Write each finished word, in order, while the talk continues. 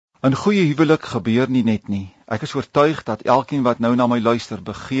'n goeie huwelik gebeur nie net nie. Ek is oortuig dat elkeen wat nou na my luister,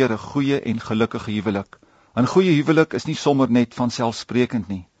 begeer 'n goeie en gelukkige huwelik. 'n Goeie huwelik is nie sommer net vanselfsprekend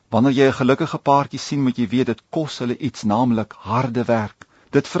nie. Wanneer jy 'n gelukkige paartjie sien, moet jy weet dit kos hulle iets, naamlik harde werk.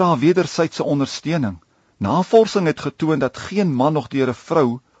 Dit vra wederwysige ondersteuning. Navorsing het getoon dat geen man nog deur 'n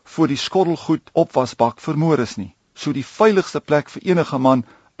vrou voor die skottelgoed opwasbak vermoor is nie. So die veiligste plek vir enige man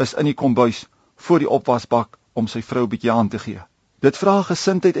is in die kombuis voor die opwasbak om sy vrou 'n bietjie aan te gee. Dit vra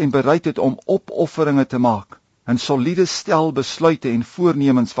gesindheid en bereidheid om opofferinge te maak, 'n soliede stel besluite en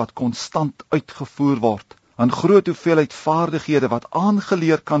voornemens wat konstant uitgevoer word, 'n groot hoeveelheid vaardighede wat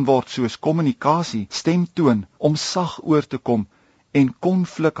aangeleer kan word soos kommunikasie, stemtoon, om sag oor te kom en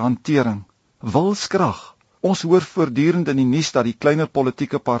konflikhantering, wilskrag. Ons hoor voortdurend in die nuus dat die kleiner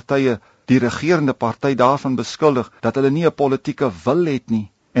politieke partye die regerende party daarvan beskuldig dat hulle nie 'n politieke wil het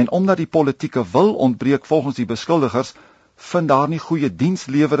nie. En omdat die politieke wil ontbreek volgens die beskuldigers, vind daar nie goeie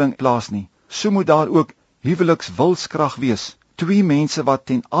dienslewering plaas nie. So moet daar ook huwelikswilskrag wees. Twee mense wat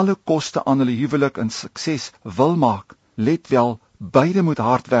ten alle koste aan hulle huwelik 'n sukses wil maak. Let wel, beide moet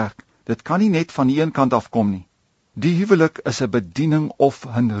hard werk. Dit kan nie net van die een kant afkom nie. Die huwelik is 'n bediening of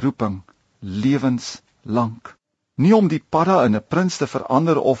 'n roeping, lewenslank. Nie om die padda in 'n prins te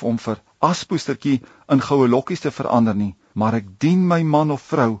verander of om vir aspoestertjie in goue lokkies te verander nie, maar ek dien my man of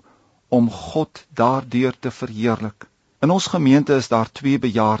vrou om God daardeur te verheerlik. In ons gemeente is daar 2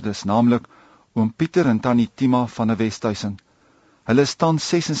 bejaardes, naamlik oom Pieter en tannie Tima van 'n Westhuizen. Hulle is tans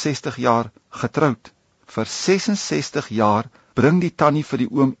 66 jaar getroud. Vir 66 jaar bring die tannie vir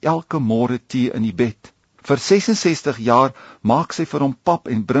die oom elke môre tee in die bed. Vir 66 jaar maak sy vir hom pap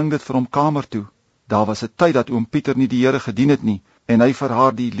en bring dit vir hom kamer toe. Daar was 'n tyd dat oom Pieter nie die Here gedien het nie en hy vir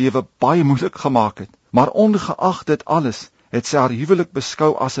haar die lewe baie moeilik gemaak het. Maar ongeag dit alles, het sy haar huwelik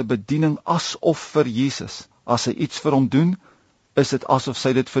beskou as 'n bediening asof vir Jesus. As sy iets vir hom doen, is dit asof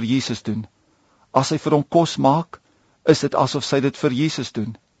sy dit vir Jesus doen. As sy vir hom kos maak, is dit asof sy dit vir Jesus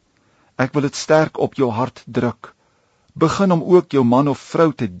doen. Ek wil dit sterk op jou hart druk. Begin om ook jou man of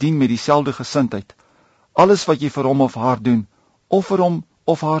vrou te dien met dieselfde gesindheid. Alles wat jy vir hom of haar doen, of vir hom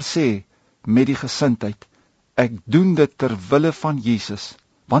of haar sê, met die gesindheid, ek doen dit ter wille van Jesus.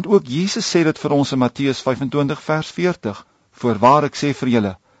 Want ook Jesus sê dit vir ons in Matteus 25 vers 40, voorwaar ek sê vir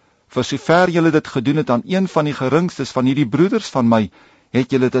julle, vir sover julle dit gedoen het aan een van die geringstes van hierdie broeders van my,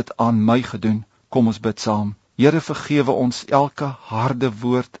 het julle dit aan my gedoen. Kom ons bid saam. Here, vergewe ons elke harde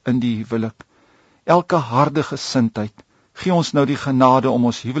woord in die huwelik, elke harde gesindheid. Gee ons nou die genade om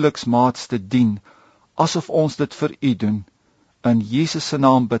ons huweliksmaats te dien, asof ons dit vir U doen. In Jesus se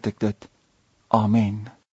naam bid ek dit. Amen.